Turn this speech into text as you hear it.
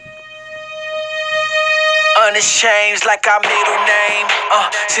Unashamed like our middle name.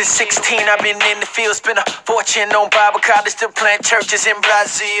 Since 16 I've been in the field. Spent a fortune on Bible college to plant churches in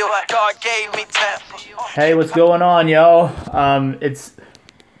Brazil. God gave me Tampa. Hey, what's going on, y'all? You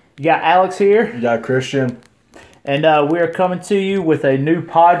got Alex here. You got Christian. And we are coming to you with a new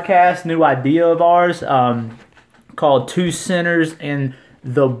podcast, new idea of ours, called 2sINners and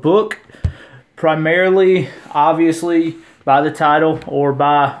the Book. Primarily, obviously, by the title or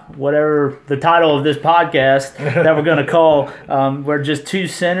by whatever the title of this podcast that we're going to call. We're just two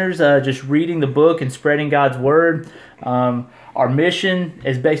sinners, just reading the book and spreading God's word. Our mission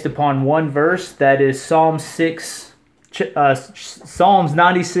is based upon one verse, that is Psalms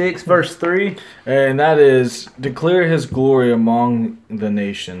 96, verse 3. And that is, declare his glory among the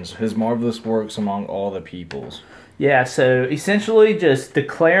nations, his marvelous works among all the peoples. Yeah, so essentially just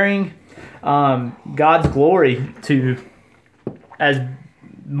declaring God's glory to as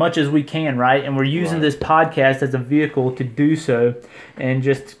much as we can, right? And we're using this podcast as a vehicle to do so, and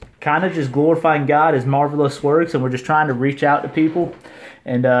just kind of just glorifying God, his marvelous works, and we're just trying to reach out to people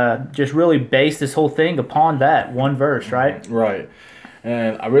and just really base this whole thing upon that one verse, right? Right.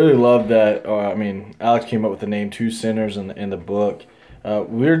 And I really love that. Alex came up with the name 2sINners in the book.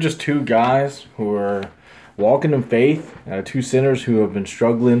 We're just two guys who are walking in faith, two sinners who have been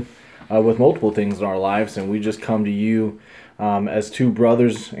struggling with multiple things in our lives, and we just come to you as two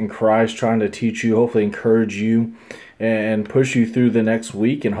brothers in Christ, trying to teach you, hopefully encourage you, and push you through the next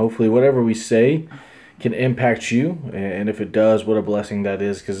week, and hopefully whatever we say can impact you, and if it does, what a blessing that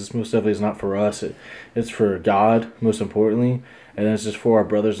is, because this most definitely is not for us, it's for God, most importantly, and it's just for our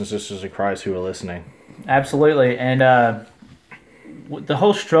brothers and sisters in Christ who are listening. Absolutely, and the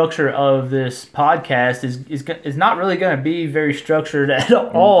whole structure of this podcast is not really going to be very structured at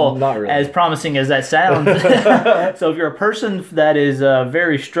all, not really. As promising as that sounds. So if you're a person that is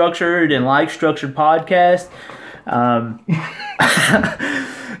very structured and likes structured podcasts,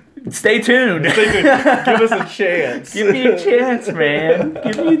 stay tuned. Give us a chance. Give me a chance, man.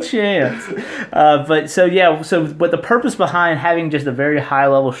 Give me a chance. But the purpose behind having just a very high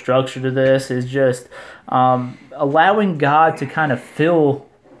level structure to this is just allowing God to kind of fill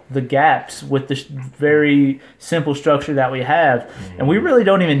the gaps with this very simple structure that we have. And we really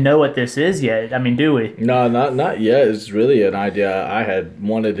don't even know what this is yet. I mean, do we? No, not yet. It's really an idea I had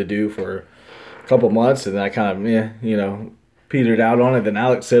wanted to do for a couple months, and I kind of, petered out on it. Then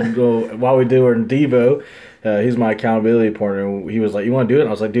Alex said, well, while we do our Devo, he's my accountability partner. He was like, "You want to do it?" And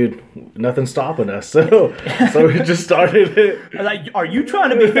I was like, "Dude, nothing's stopping us." So we just started it. I was like, "Are you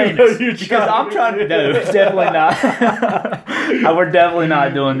trying to be famous?" Because I'm trying to. No, definitely not. We're definitely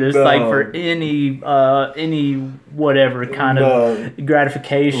not doing this for any whatever kind of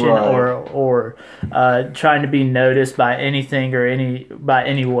gratification or trying to be noticed by anything or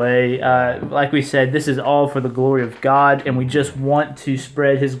any way. Like we said, this is all for the glory of God, and we just want to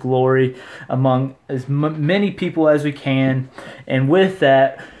spread his glory among as many people as we can. And with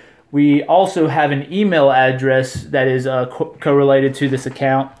that, we also have an email address that is correlated to this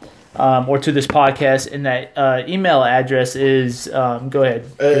account or to this podcast, and that email address is go ahead.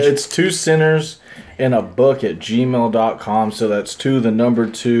 It's 2sINners in a book at gmail.com. So that's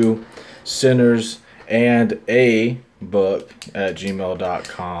 2 sinners and a book at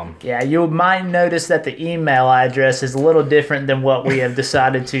gmail.com. Yeah, you might notice that the email address is a little different than what we have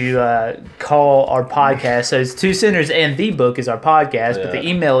decided to call our podcast. So it's 2sINners and the book is our podcast, but the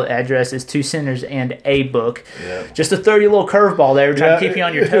email address is 2sINners and a book. Yeah. Just to throw you a little curveball there, we're trying to keep you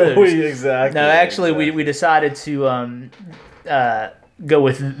on your toes. Exactly. No, actually, we decided to go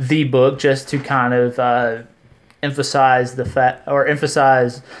with the book just to kind of emphasize the fact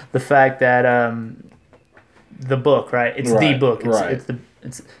that the book, right? It's the book.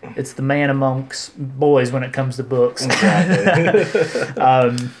 It's the man amongst boys when it comes to books. Exactly.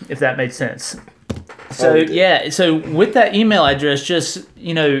 If that makes sense. So so with that email address, just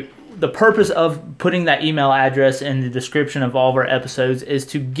the purpose of putting that email address in the description of all of our episodes is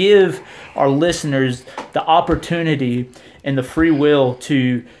to give our listeners the opportunity and the free will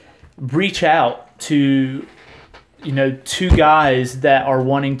to reach out to two guys that are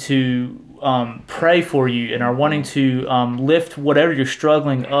wanting to pray for you and are wanting to lift whatever you're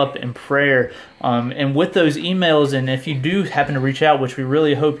struggling up in prayer. And with those emails, and if you do happen to reach out, which we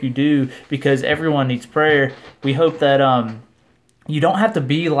really hope you do, because everyone needs prayer, we hope that you don't have to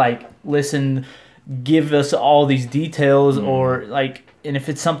be like, listen, give us all these details or like, and if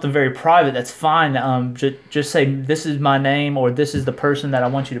it's something very private, that's fine. Just say, this is my name, or this is the person that I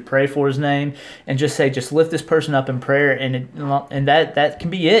want you to pray for his name, and just say, just lift this person up in prayer, and that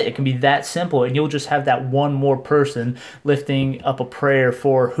can be it. It can be that simple, and you'll just have that one more person lifting up a prayer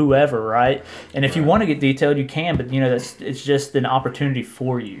for whoever, right? And if you want to get detailed, you can, but it's just an opportunity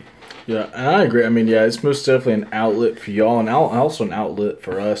for you. Yeah, and I agree. I mean, yeah, it's most definitely an outlet for y'all, and also an outlet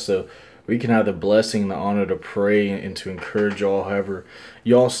for us. So we can have the blessing and the honor to pray and to encourage y'all however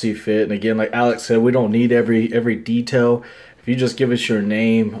y'all see fit. And again, like Alex said, we don't need every detail. If you just give us your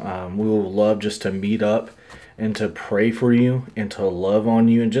name, we will love just to meet up and to pray for you and to love on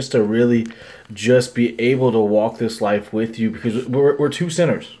you and just to really just be able to walk this life with you, because we're two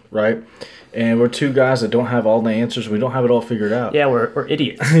sinners, right? And we're two guys that don't have all the answers. We don't have it all figured out. Yeah, we're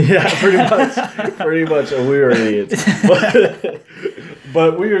idiots. Yeah, pretty much. Pretty much. We are idiots.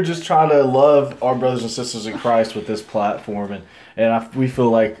 But we are just trying to love our brothers and sisters in Christ with this platform. And we feel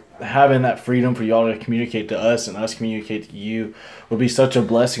like having that freedom for y'all to communicate to us and us communicate to you would be such a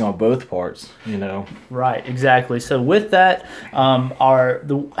blessing on both parts, Right, exactly. So with that, how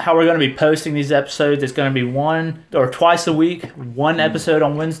we're going to be posting these episodes, it's going to be one or twice a week, one episode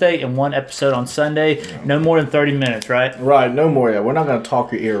on Wednesday and one episode on Sunday. No more than 30 minutes, right? Right, no more. Yeah, we're not going to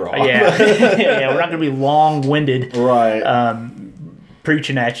talk your ear off. Yeah, we're not going to be long-winded. Right.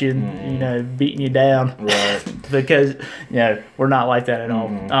 Preaching at you, beating you down. Right. Because, we're not like that at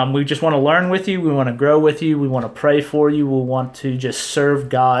all. We just want to learn with you. We want to grow with you. We want to pray for you. We want to just serve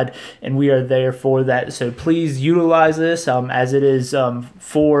God, and we are there for that. So please utilize this as it is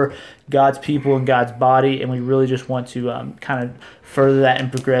for God's people and God's body, and we really just want to kind of further that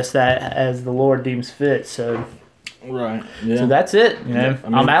and progress that as the Lord deems fit. So, right. Yeah. So that's it.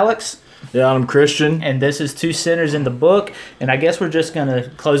 I'm Alex. Yeah, I'm Christian. And this is Two Sinners in the Book. And I guess we're just going to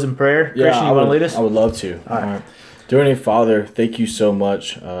close in prayer. Yeah, Christian, you want to lead us? I would love to. All right. Dear Heavenly Father, thank you so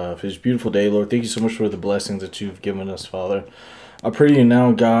much for this beautiful day, Lord. Thank you so much for the blessings that you've given us, Father. I pray to you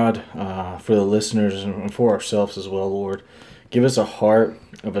now, God, for the listeners and for ourselves as well, Lord. Give us a heart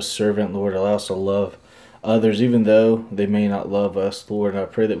of a servant, Lord. Allow us to love others, even though they may not love us, Lord. And I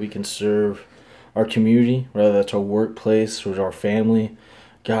pray that we can serve our community, whether that's our workplace or our family,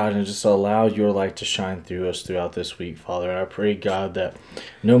 God, and just allow your light to shine through us throughout this week, Father. And I pray, God, that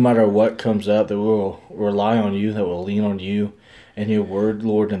no matter what comes up, that we will rely on you, that we'll lean on you and your word,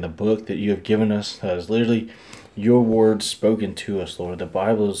 Lord, in the book that you have given us, that is literally your word spoken to us, Lord. The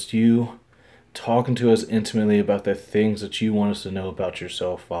Bible is you talking to us intimately about the things that you want us to know about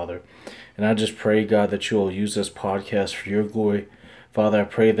yourself, Father. And I just pray, God, that you will use this podcast for your glory. Father, I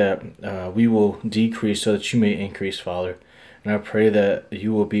pray that we will decrease so that you may increase, Father. And I pray that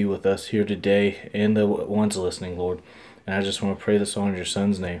you will be with us here today and the ones listening, Lord. And I just want to pray this all in your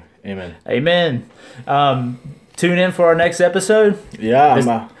Son's name. Amen. Amen. Tune in for our next episode.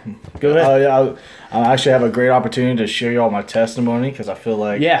 Yeah. Go ahead. I actually have a great opportunity to share y'all my testimony, because I feel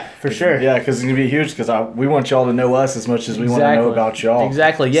like... Yeah, for sure. Yeah, because it's going to be huge, because we want y'all to know us as much as we want to know about y'all.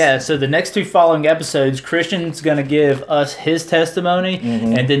 Exactly, yeah. So the next two following episodes, Christian's going to give us his testimony,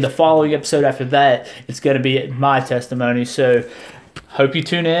 and then the following episode after that, it's going to be my testimony. So hope you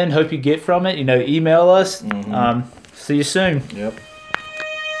tune in, hope you get from it. Email us. See you soon. Yep.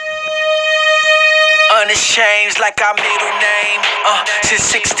 Unashamed like our middle name. Since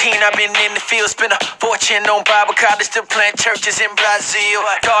 16 I've been in the field, spent a fortune on Bible college to plant churches in Brazil.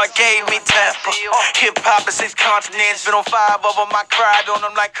 God gave me Tampa. Hip hop is 6 continents, been on 5 of them. I cried on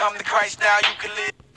them like come to Christ now you can live.